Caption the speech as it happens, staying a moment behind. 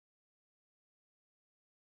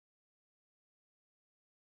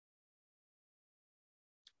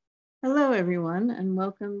Hello, everyone, and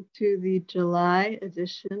welcome to the July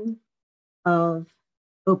edition of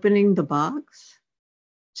Opening the Box.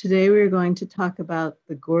 Today, we're going to talk about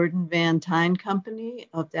the Gordon-Van Tine Company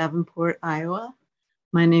of Davenport, Iowa.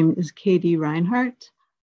 My name is Katie Reinhardt.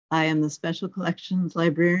 I am the Special Collections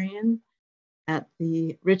Librarian at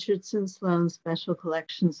the Richardson-Sloane Special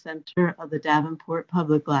Collections Center of the Davenport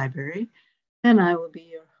Public Library, and I will be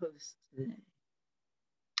your host today.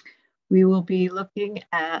 We will be looking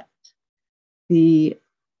at the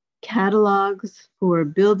catalogs for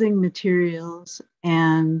building materials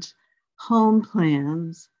and home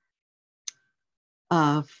plans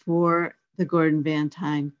for the Gordon-Van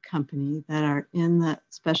Tine Company that are in the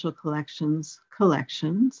Special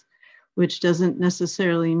Collections, which doesn't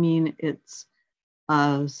necessarily mean it's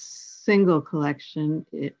a single collection.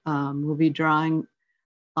 It will be drawing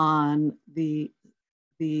on the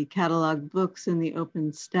catalog books in the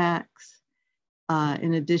open stacks,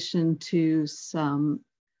 in addition to some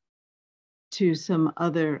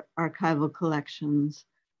other archival collections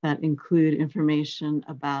that include information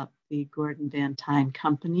about the Gordon-Van Tine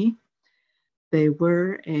Company. They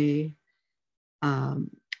were a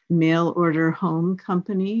mail order home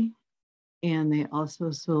company, and they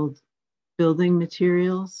also sold building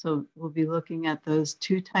materials. So we'll be looking at those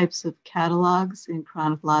two types of catalogs in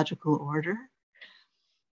chronological order.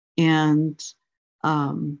 And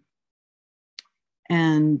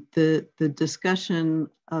the discussion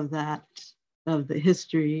of that, of the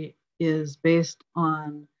history, is based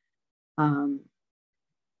on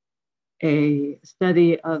a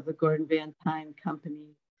study of the Gordon-Van Tine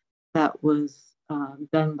Company that was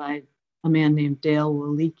done by a man named Dale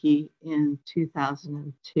Walicki in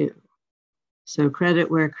 2002. So credit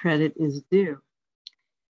where credit is due.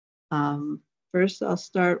 First, I'll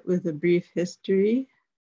start with a brief history.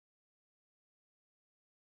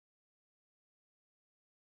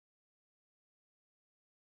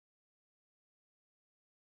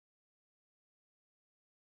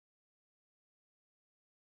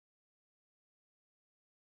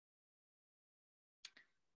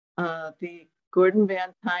 The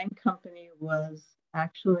Gordon-Van Tine Company was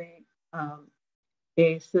actually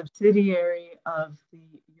a subsidiary of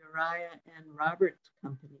the Uriah and Roberts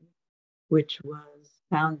Company, which was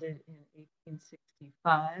founded in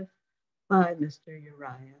 1865 by Mr.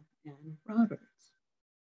 Uriah and Roberts.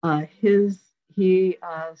 He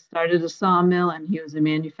started a sawmill, and he was a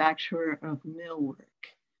manufacturer of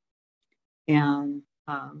millwork. And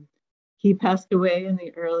he passed away in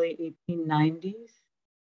the early 1890s.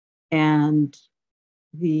 And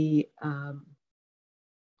the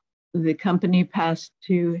company passed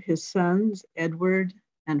to his sons, Edward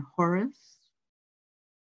and Horace.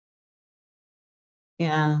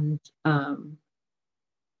 And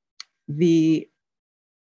the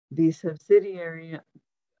subsidiary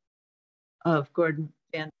of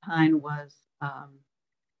Gordon-Van Tine was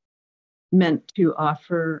meant to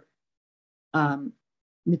offer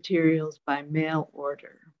materials by mail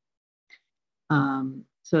order,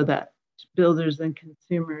 so that builders and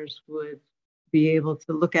consumers would be able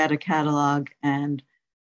to look at a catalog and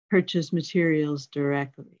purchase materials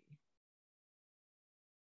directly.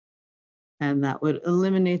 And that would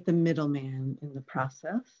eliminate the middleman in the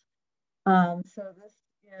process. So this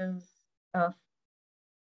is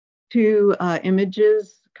two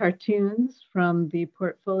images, cartoons from the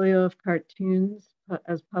portfolio of cartoons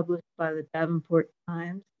as published by the Davenport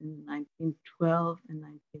Times in 1912 and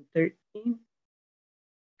 1913.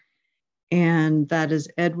 And that is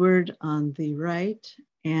Edward on the right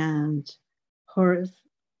and Horace,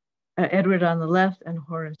 Edward on the left and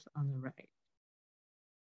Horace on the right.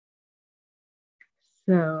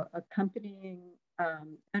 So accompanying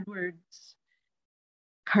Edward's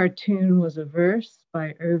cartoon was a verse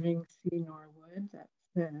by Irving C. Norwood that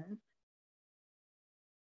said,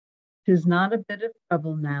 "'Tis not a bit of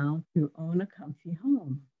trouble now to own a comfy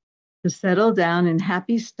home, to settle down in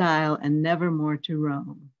happy style and never more to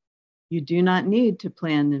roam. You do not need to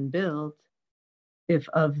plan and build if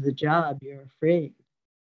of the job you're afraid.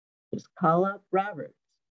 Just call up Roberts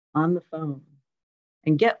on the phone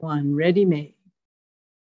and get one ready-made."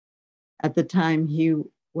 At the time, he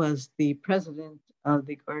was the president of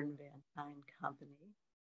the Gordon-Van Tine Company.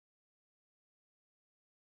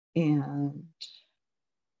 And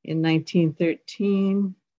in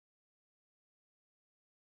 1913,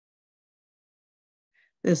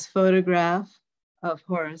 this photograph of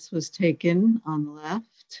Horace was taken on the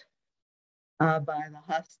left by the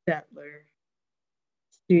Hostetler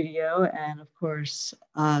studio. And of course,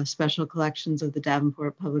 Special Collections of the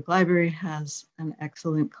Davenport Public Library has an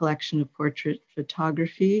excellent collection of portrait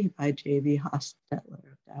photography by J.B.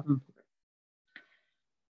 Hostetler of Davenport.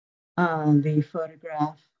 the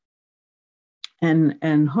photograph.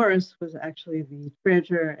 And Horace was actually the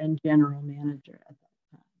treasurer and general manager at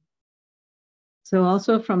that time. So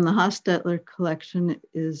also from the Hostetler collection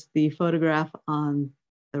is the photograph on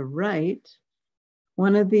the right.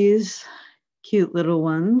 One of these cute little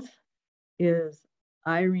ones is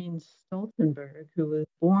Irene Stoltenberg, who was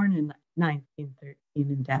born in 1913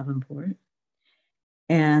 in Davenport.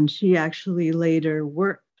 And she actually later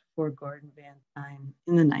worked for Gordon-Van Tine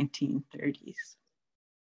in the 1930s.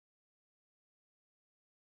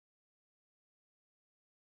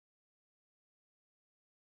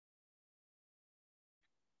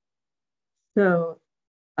 So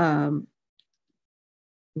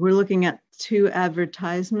we're looking at two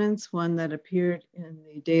advertisements, one that appeared in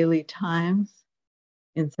the Daily Times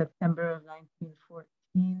in September of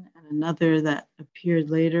 1914, and another that appeared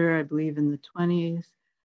later, I believe in the 20s,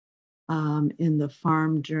 in the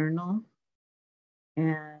Farm Journal.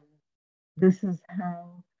 And this is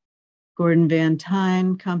how Gordon-Van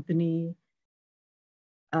Tine Company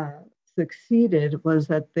succeeded, was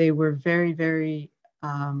that they were very, very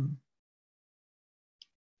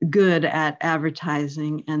good at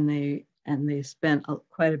advertising, and they spent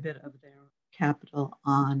quite a bit of their capital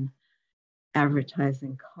on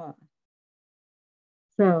advertising costs.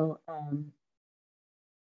 So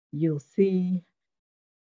you'll see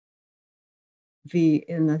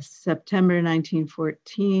in the September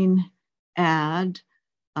 1914 ad,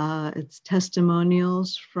 it's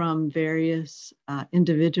testimonials from various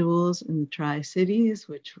individuals in the Tri-Cities,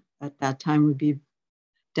 which at that time would be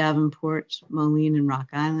Davenport, Moline, and Rock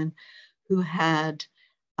Island, who had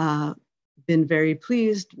been very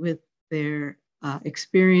pleased with their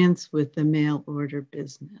experience with the mail order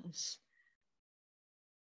business.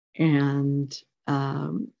 And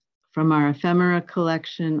from our ephemera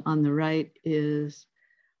collection on the right is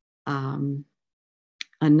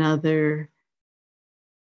another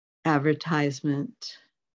advertisement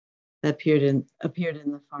that appeared in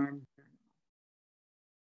the Farm Journal.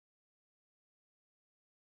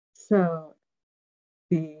 So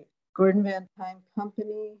the Gordon-Van Tine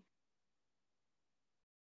Company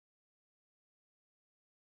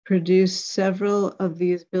produced several of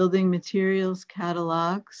these building materials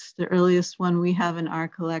catalogs. The earliest one we have in our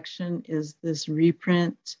collection is this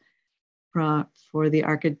reprint for the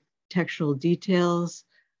architectural details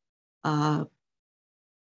catalog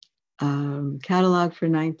for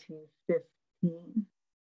 1915.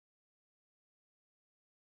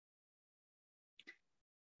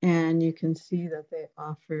 And you can see that they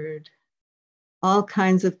offered all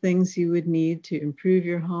kinds of things you would need to improve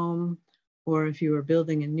your home, or if you were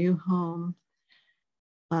building a new home.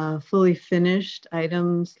 Fully finished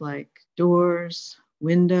items like doors,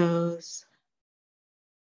 windows,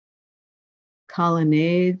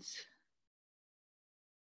 colonnades,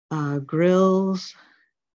 grills,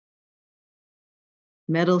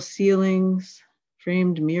 metal ceilings,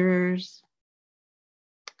 framed mirrors,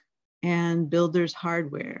 and builder's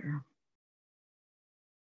hardware.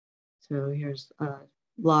 So here's a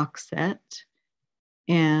lock set.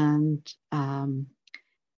 And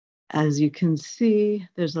as you can see,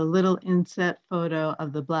 there's a little inset photo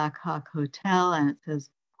of the Black Hawk Hotel, and it says,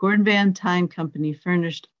 Gordon-Van Tine Company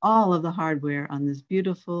furnished all of the hardware on this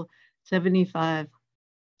beautiful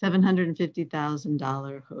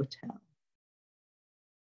 $750,000 hotel.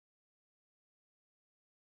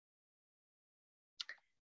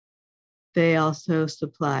 They also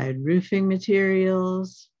supplied roofing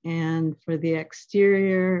materials, and for the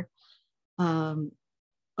exterior,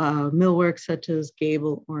 millwork such as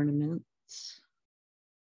gable ornaments.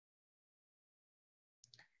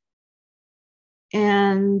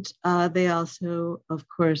 And they also, of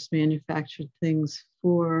course, manufactured things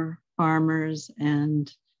for farmers and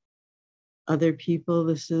other people.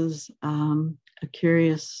 This is a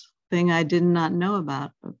curious thing I did not know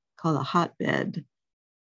about, called a hotbed.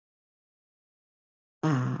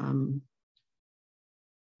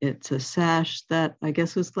 It's a sash that I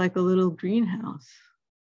guess was like a little greenhouse.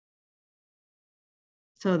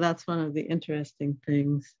 So that's one of the interesting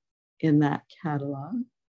things in that catalog.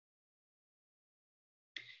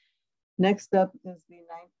 Next up is the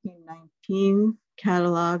 1919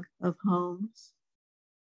 catalog of homes.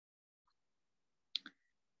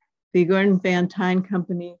 The Gordon-Van Tine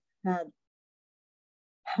Company had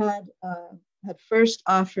first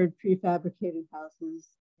offered prefabricated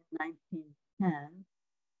houses in 1910.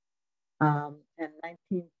 And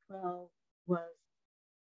 1912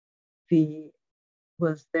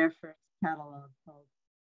 was their first catalog called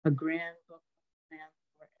A Grand Book of Plans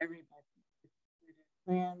for Everybody. It included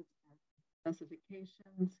plans and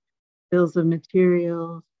specifications, bills of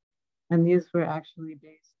materials, and these were actually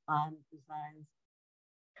based on designs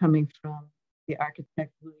coming from the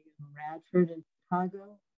architect William Radford in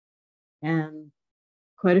Chicago. And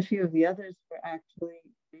quite a few of the others were actually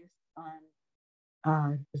based on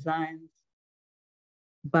designs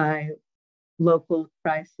by local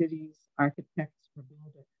Tri-Cities architects or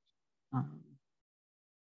builders.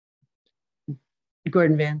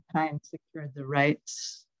 Gordon-Van Tine secured the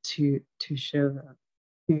rights to show them,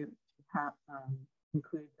 to have,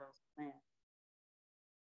 include those plans.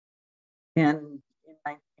 And in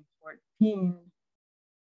 1914,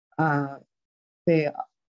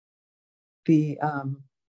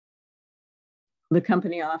 the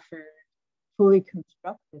company offered fully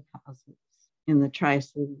constructed houses in the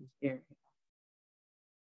Tri-Cities area.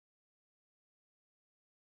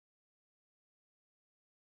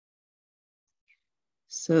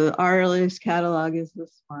 So our earliest catalog is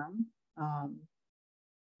this one,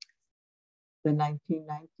 the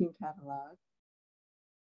 1919 catalog.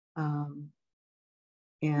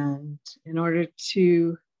 And in order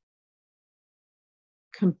to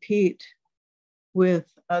compete with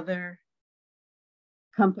other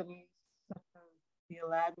companies, such as the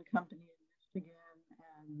Aladdin Company in Michigan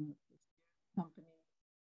and the Sears Company,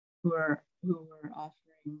 who were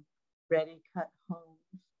offering ready-cut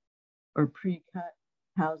homes or pre-cut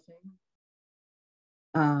housing,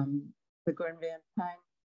 the Gordon-Van Tine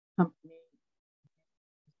Company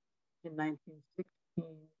in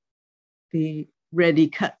 1916, the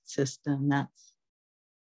ready-cut system.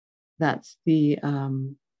 That's the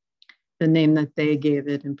name that they gave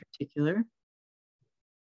it in particular.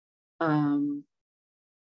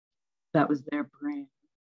 That was their brand.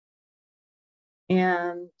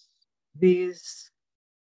 And these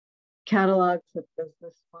catalogs, such as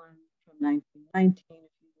this one from 1919, a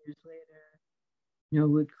few years later,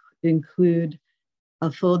 would include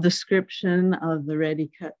a full description of the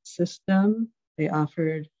ready-cut system. They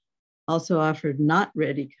also offered not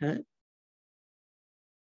ready-cut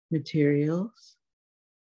materials.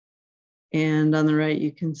 And on the right,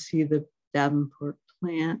 you can see the Davenport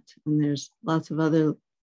plant, and there's lots of other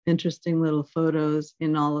interesting little photos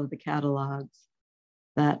in all of the catalogs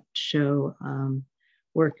that show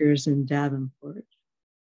workers in Davenport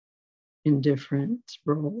in different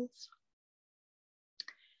roles.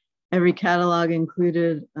 Every catalog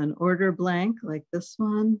included an order blank like this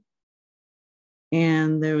one,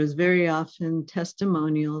 and there was very often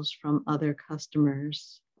testimonials from other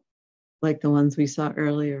customers, like the ones we saw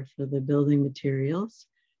earlier for the building materials.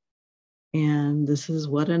 And this is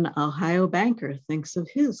what an Ohio banker thinks of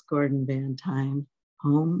his Gordon-Van Tine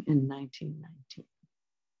home in 1919.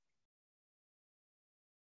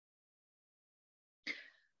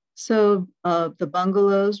 So the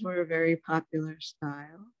bungalows were a very popular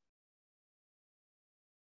style.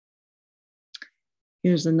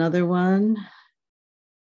 Here's another one.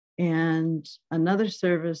 And another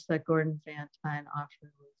service that Gordon-Van Tine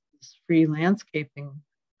offered was this free landscaping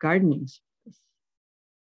gardening service.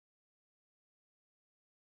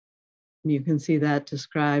 You can see that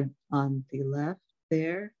described on the left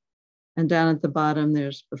there. And down at the bottom,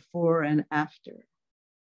 there's before and after.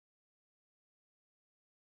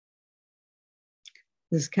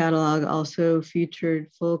 This catalog also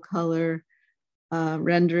featured full color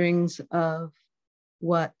renderings of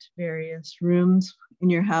what various rooms in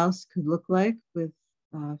your house could look like with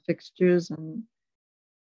fixtures and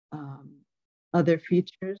other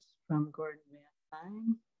features from Gordon-Van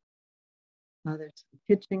Tine. There's some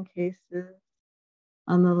kitchen cases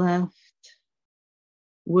on the left,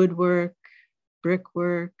 woodwork,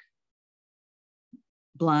 brickwork,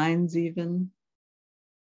 blinds even.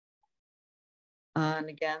 And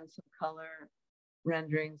again, some color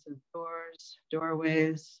renderings of doors,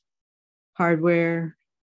 doorways, hardware,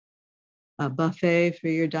 a buffet for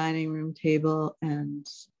your dining room table, and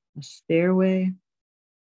a stairway.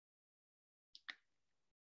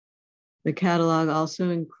 The catalog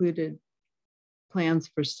also included plans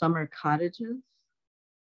for summer cottages.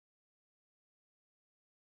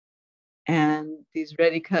 And these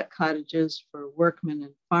ready-cut cottages for workmen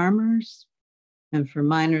and farmers, and for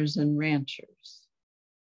miners and ranchers.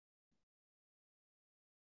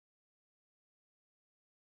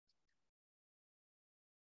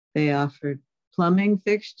 They offered plumbing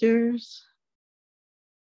fixtures,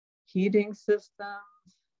 heating systems,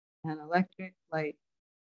 and electric light.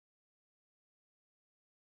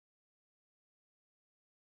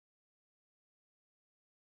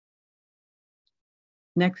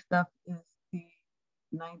 Next up is the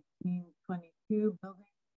 1922 building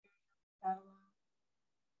catalog.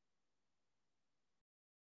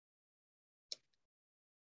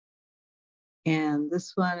 And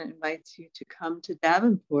this one invites you to come to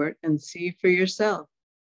Davenport and see for yourself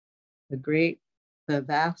the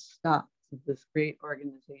vast stocks of this great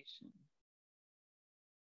organization.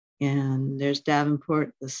 And there's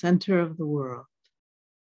Davenport, the center of the world,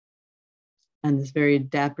 and this very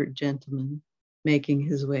dapper gentleman making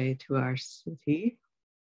his way to our city.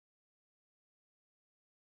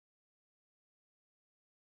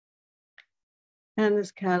 And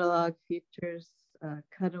this catalog features a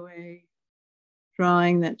cutaway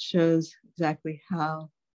drawing that shows exactly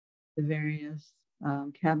how the various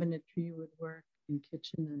cabinetry would work in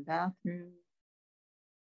kitchen and bathroom.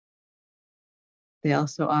 They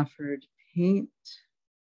also offered paint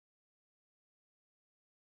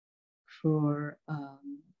for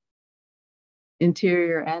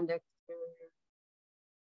interior and exterior,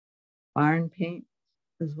 barn paint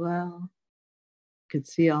as well. You could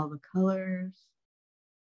see all the colors.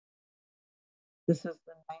 This is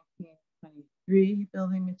the 1923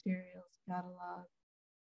 building materials catalog.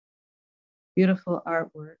 Beautiful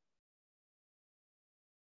artwork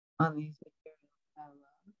on these material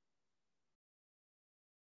catalogs.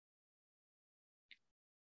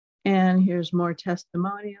 And here's more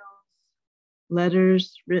testimonials,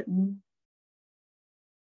 letters written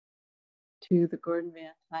to the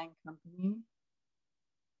Gordon-Van Tine Company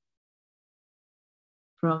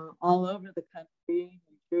from all over the country,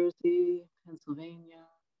 New Jersey, Pennsylvania,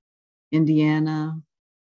 Indiana.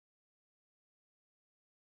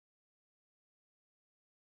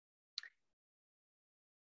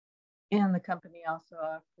 And the company also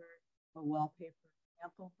offered a wallpaper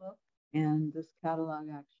sample book, and this catalog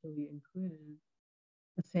actually included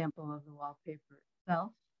a sample of the wallpaper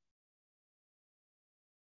itself.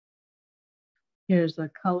 Here's a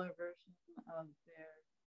color version of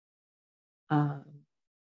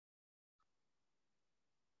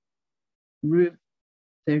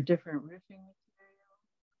their different roofing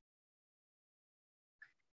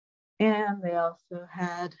materials. And they also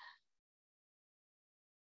had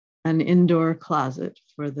an indoor closet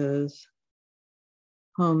for those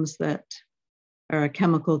homes that are a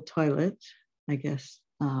chemical toilet, I guess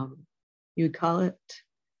you would call it.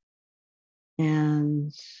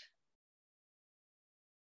 And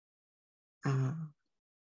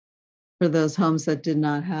for those homes that did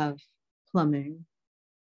not have plumbing.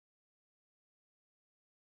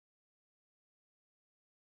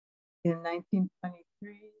 In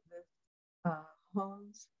 1923, this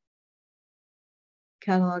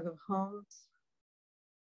catalog of homes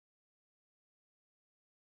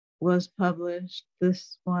was published.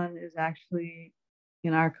 This one is actually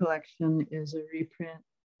in our collection, is a reprint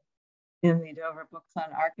in the Dover Books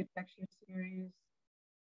on Architecture series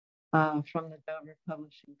from the Dover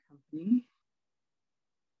Publishing Company.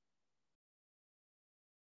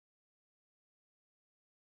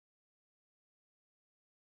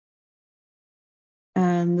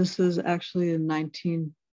 And this is actually a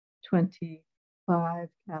 1925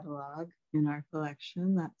 catalog in our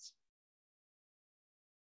collection.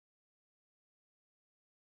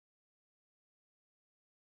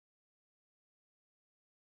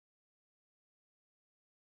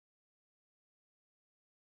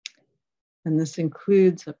 And this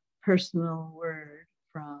includes a personal word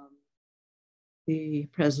from the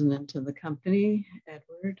president of the company,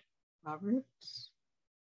 Edward Roberts,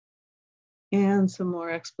 and some more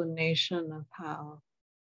explanation of how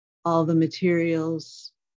all the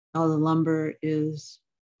materials, all the lumber is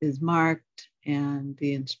marked, and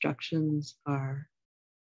the instructions are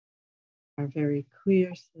very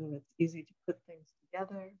clear, so it's easy to put things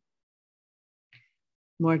together.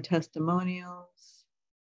 More testimonials.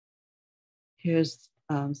 Here's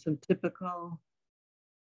some typical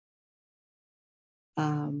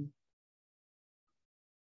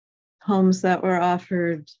homes that were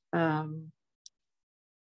offered, a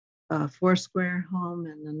 4-square home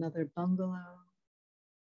and another bungalow.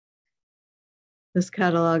 This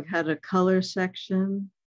catalog had a color section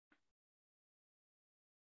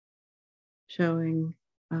showing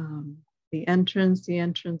the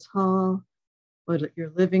entrance hall, what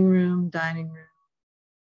your living room, dining room,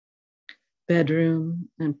 bedroom,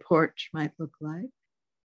 and porch might look like.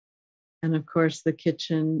 And of course, the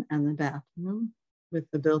kitchen and the bathroom with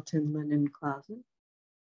the built-in linen closet.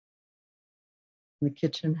 The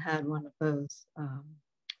kitchen had one of those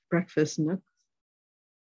breakfast nooks.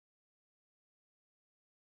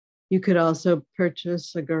 You could also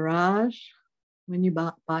purchase a garage when you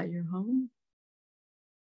bought your home.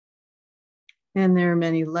 And there are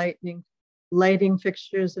many lighting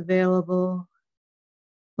fixtures available,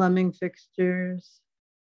 plumbing fixtures.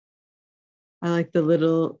 I like the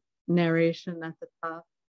little narration at the top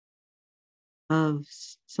of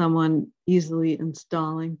someone easily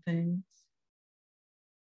installing things.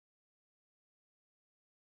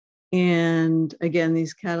 And again,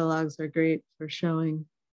 these catalogs are great for showing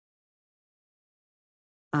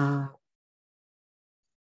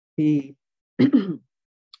the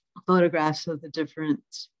photographs of the different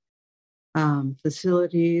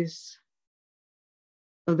facilities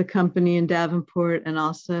of the company in Davenport, and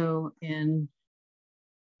also in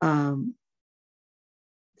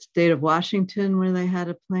state of Washington, where they had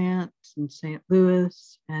a plant, in St.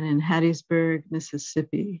 Louis, and in Hattiesburg,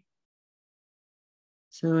 Mississippi.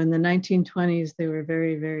 So in the 1920s, they were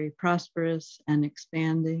very, very prosperous and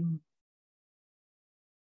expanding.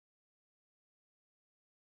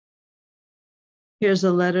 Here's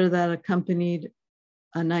a letter that accompanied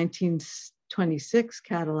a 1926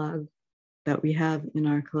 catalog that we have in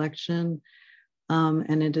our collection,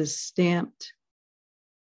 and it is stamped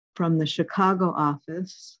from the Chicago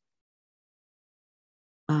office.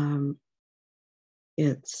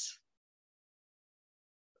 It's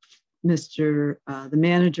the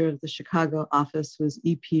manager of the Chicago office was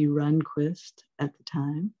E.P. Runquist at the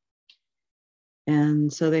time.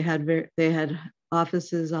 And so they had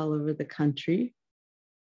offices all over the country,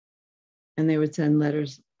 and they would send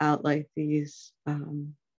letters out like these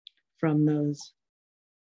from those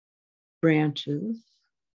branches.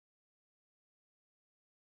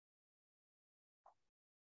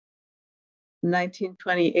 The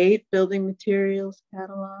 1928 building materials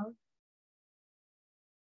catalog.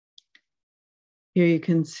 Here you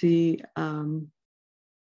can see on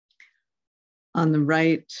the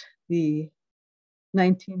right, the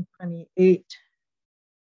 1928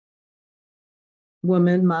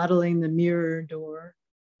 woman modeling the mirror door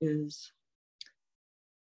is,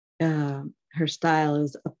 her style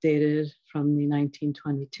is updated from the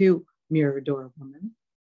 1922 mirror door woman.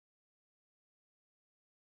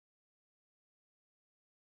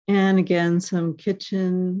 And again, some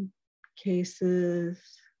kitchen cases.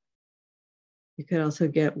 You could also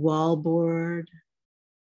get wallboard,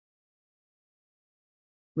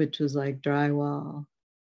 which was like drywall.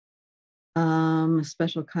 A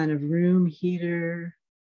special kind of room heater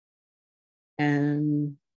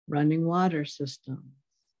and running water systems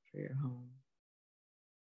for your home.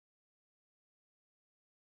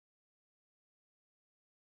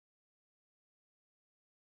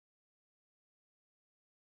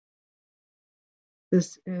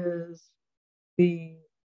 This is the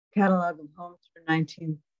catalog of homes for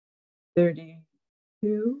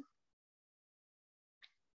 1932.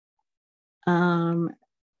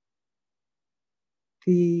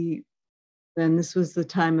 Then this was the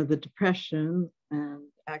time of the Depression, and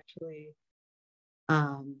actually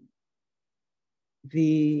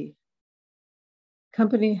the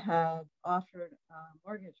company had offered a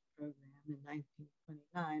mortgage program in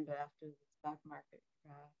 1929, but after the stock market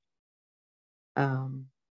crashed,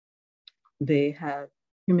 they had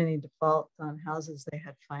too many defaults on houses they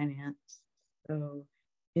had financed. So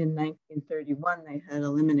in 1931, they had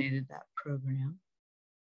eliminated that program,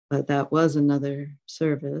 but that was another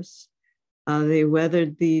service. They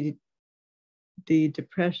weathered the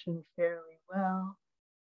Depression fairly well.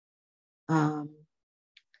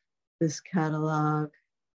 This catalog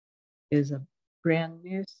is a brand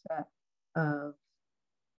new set of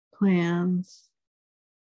plans.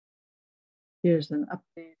 Here's an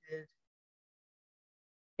updated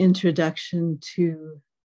introduction to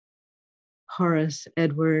Horace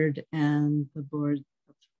Edward and the board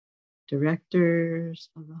of directors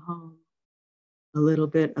of the home, a little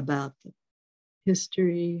bit about the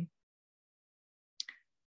history,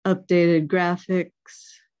 updated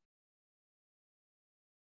graphics,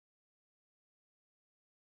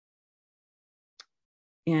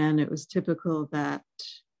 and it was typical that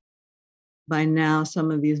by now some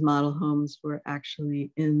of these model homes were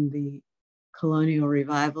actually in the colonial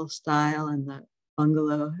revival style, and the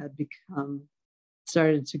bungalow had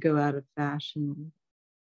started to go out of fashion.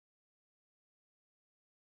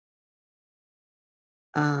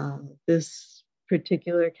 This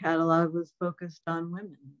particular catalog was focused on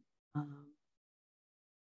women.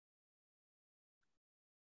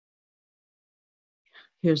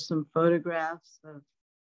 Here's some photographs of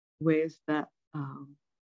ways that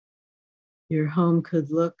your home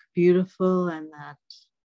could look beautiful, and that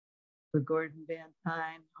the Gordon-Van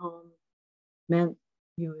Tine home meant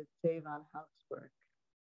you would save on housework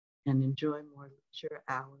and enjoy more leisure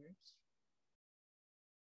hours.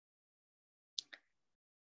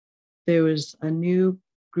 There was a new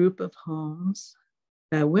group of homes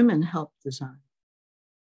that women helped design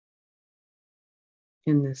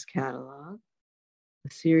in this catalog, a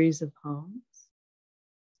series of homes.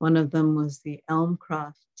 One of them was the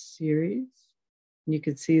Elmcroft series. You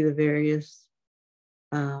could see the various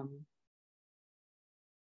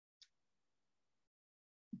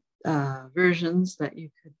versions that you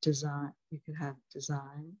could design. You could have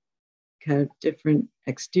design. You could have different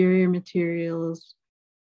exterior materials,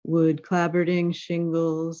 wood clapboarding,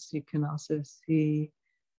 shingles. You can also see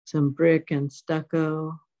some brick and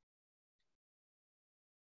stucco.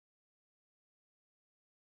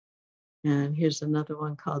 And here's another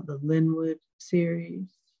one called the Linwood series.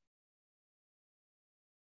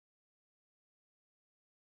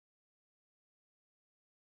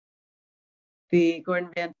 The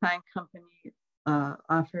Gordon-Van Tine company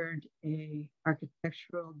offered a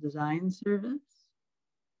architectural design service.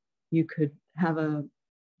 You could have a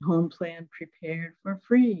home plan prepared for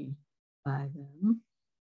free by them,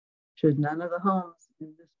 should none of the homes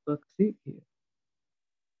in this book suit you.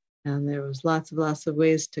 And there was lots of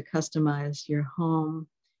ways to customize your home,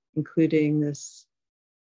 including this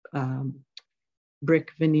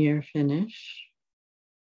brick veneer finish.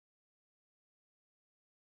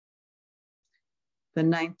 The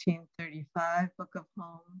 1935 Book of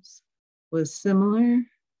Homes was similar.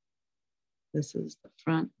 This is the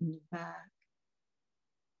front and the back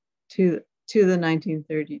to the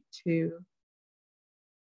 1932,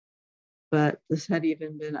 but this had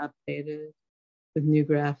even been updated with new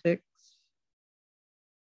graphics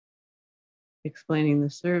explaining the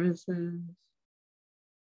services.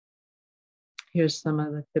 Here's some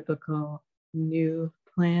of the typical new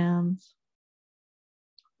plans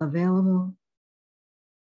available.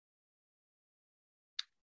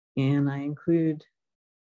 And I include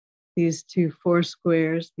these two four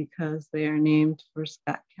squares because they are named for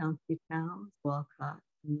Scott County towns, Walcott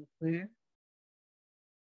and LeClaire.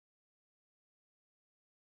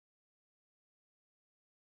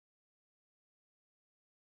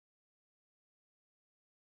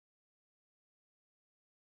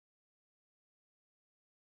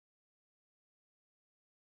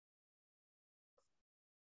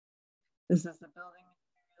 This is the building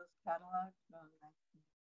materials catalog from 1937.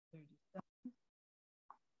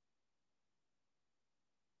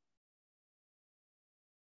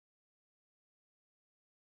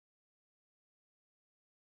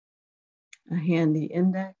 A handy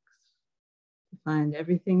index to find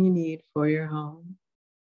everything you need for your home.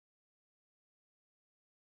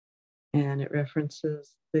 And it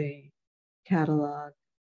references the catalog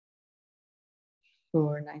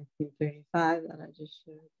for 1935 that I just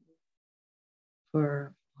showed you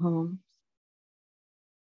for homes.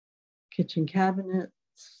 Kitchen cabinets,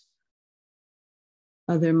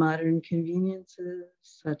 other modern conveniences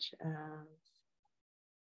such as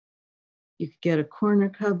you could get a corner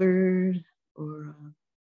cupboard or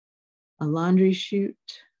a laundry chute.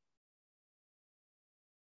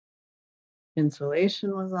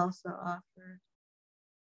 Insulation was also offered.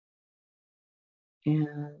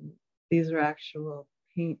 And these are actual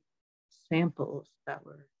paint samples that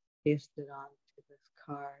were pasted onto this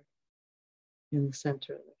card in the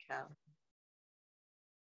center of the catalog.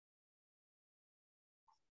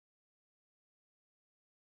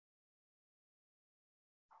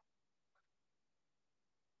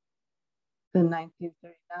 The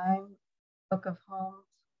 1939 Book of Homes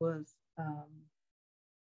was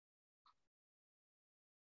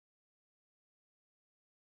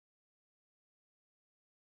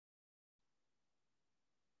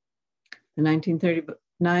the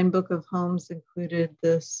 1939 Book of Homes included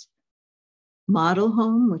this model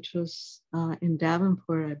home, which was in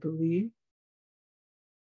Davenport, I believe.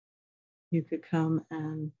 You could come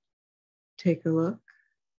and take a look.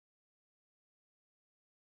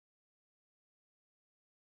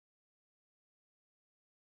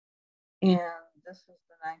 And this is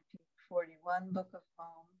the 1941 Book of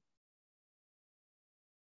Homes.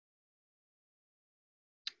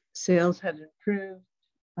 Sales had improved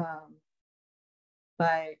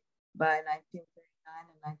by 1939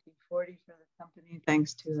 and 1940 for the company,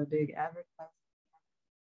 thanks to a big advertising.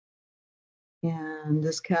 And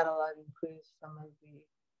this catalog includes some of the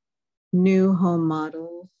new home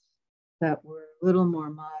models that were a little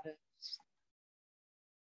more modest.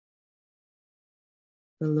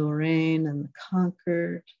 The Lorraine and the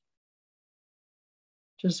Concord.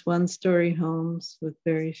 Just one-story homes with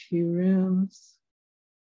very few rooms.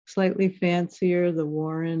 Slightly fancier, the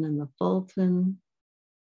Warren and the Fulton.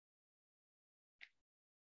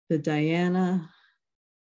 The Diana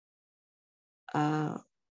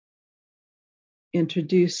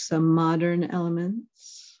introduced some modern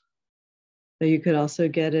elements. But you could also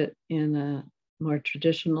get it in a more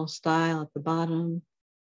traditional style at the bottom.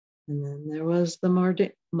 And then there was the more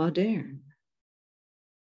modern.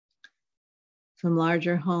 Some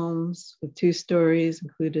larger homes with 2 stories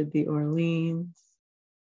included the Orleans.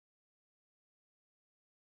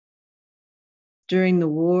 During the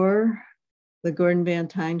war, the Gordon-Van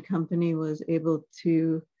Tine company was able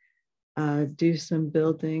to do some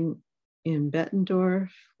building in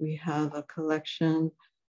Bettendorf. We have a collection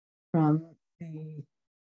from the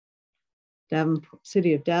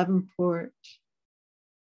city of Davenport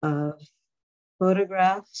of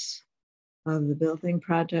photographs of the building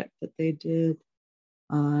project that they did.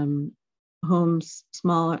 Homes,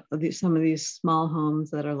 some of these small homes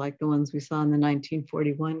that are like the ones we saw in the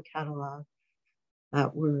 1941 catalog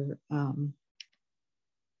that were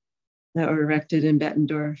erected in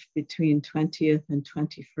Bettendorf between 20th and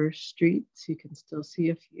 21st Streets. You can still see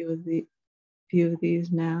a few of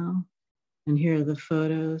these now. And here are the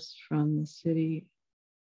photos from the city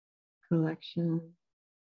collection.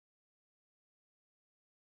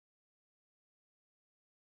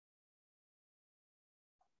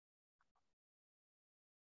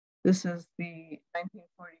 This is the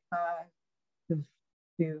 1945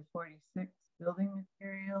 to 46 building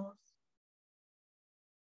materials.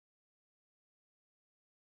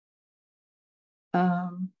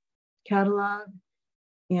 Catalog,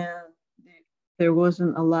 and there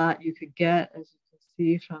wasn't a lot you could get, as you can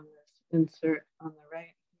see from this insert on the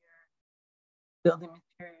right here. Building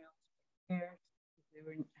materials here, they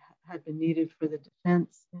had been needed for the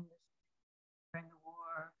defense industry during the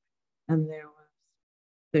war, and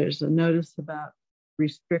there's a notice about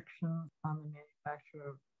restrictions on the manufacture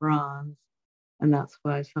of bronze, and that's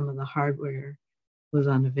why some of the hardware was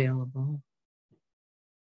unavailable.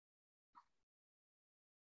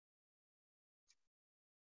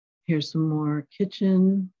 Here's some more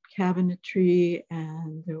kitchen cabinetry,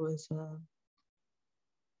 and there was a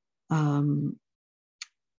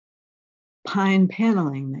pine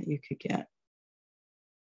paneling that you could get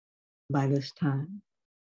by this time.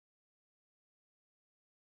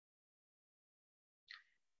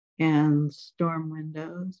 And storm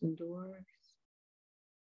windows and doors.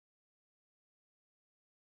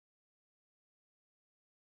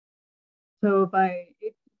 So by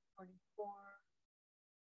 1844,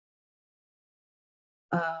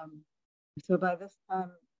 so by this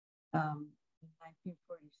time, in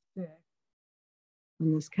 1946,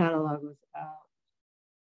 when this catalog was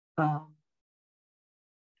out,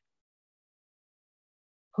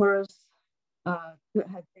 Horace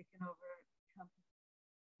had taken over the company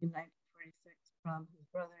in 1946 from his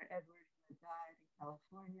brother Edward, who had died in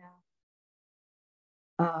California.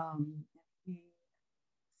 He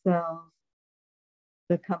sells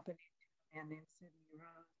the company to a man named Sidney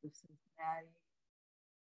Rose of Cincinnati.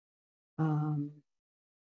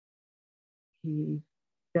 He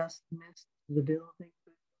just missed the building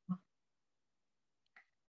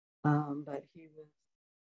boom, but he was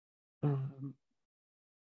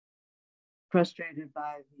frustrated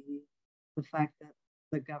by the fact that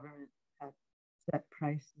the government had set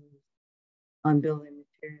prices on building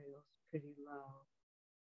materials pretty low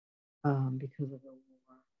because of the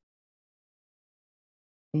war.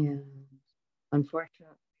 And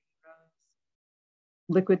unfortunately, Rose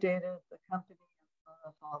liquidated the company and sold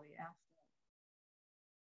off all the assets.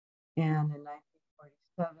 And in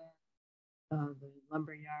 1947, the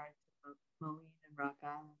lumber yards of Moline and Rock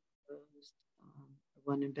Island closed. The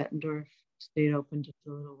one in Bettendorf stayed open just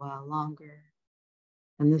a little while longer.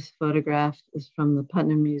 And this photograph is from the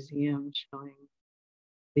Putnam Museum showing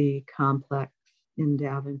the complex in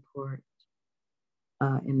Davenport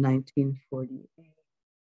in 1948.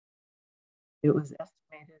 It was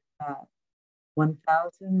estimated that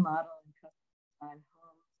 1,000 model and custom design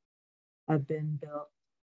homes have been built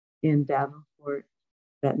in Davenport,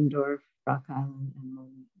 Bettendorf, Rock Island, and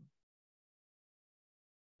Moline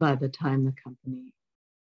by the time the company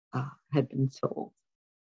had been sold.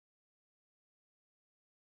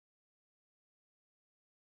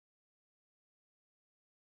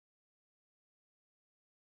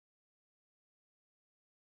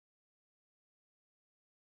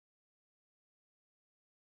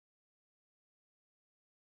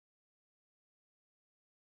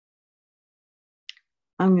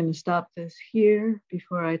 I'm going to stop this here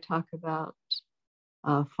before I talk about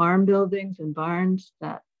farm buildings and barns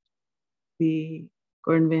that the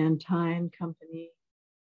Gordon-Van Tine company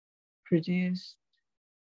produced.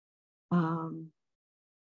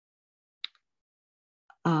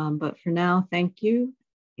 But for now, thank you.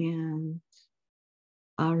 And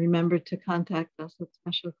remember to contact us at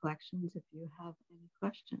Special Collections if you have any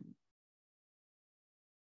questions.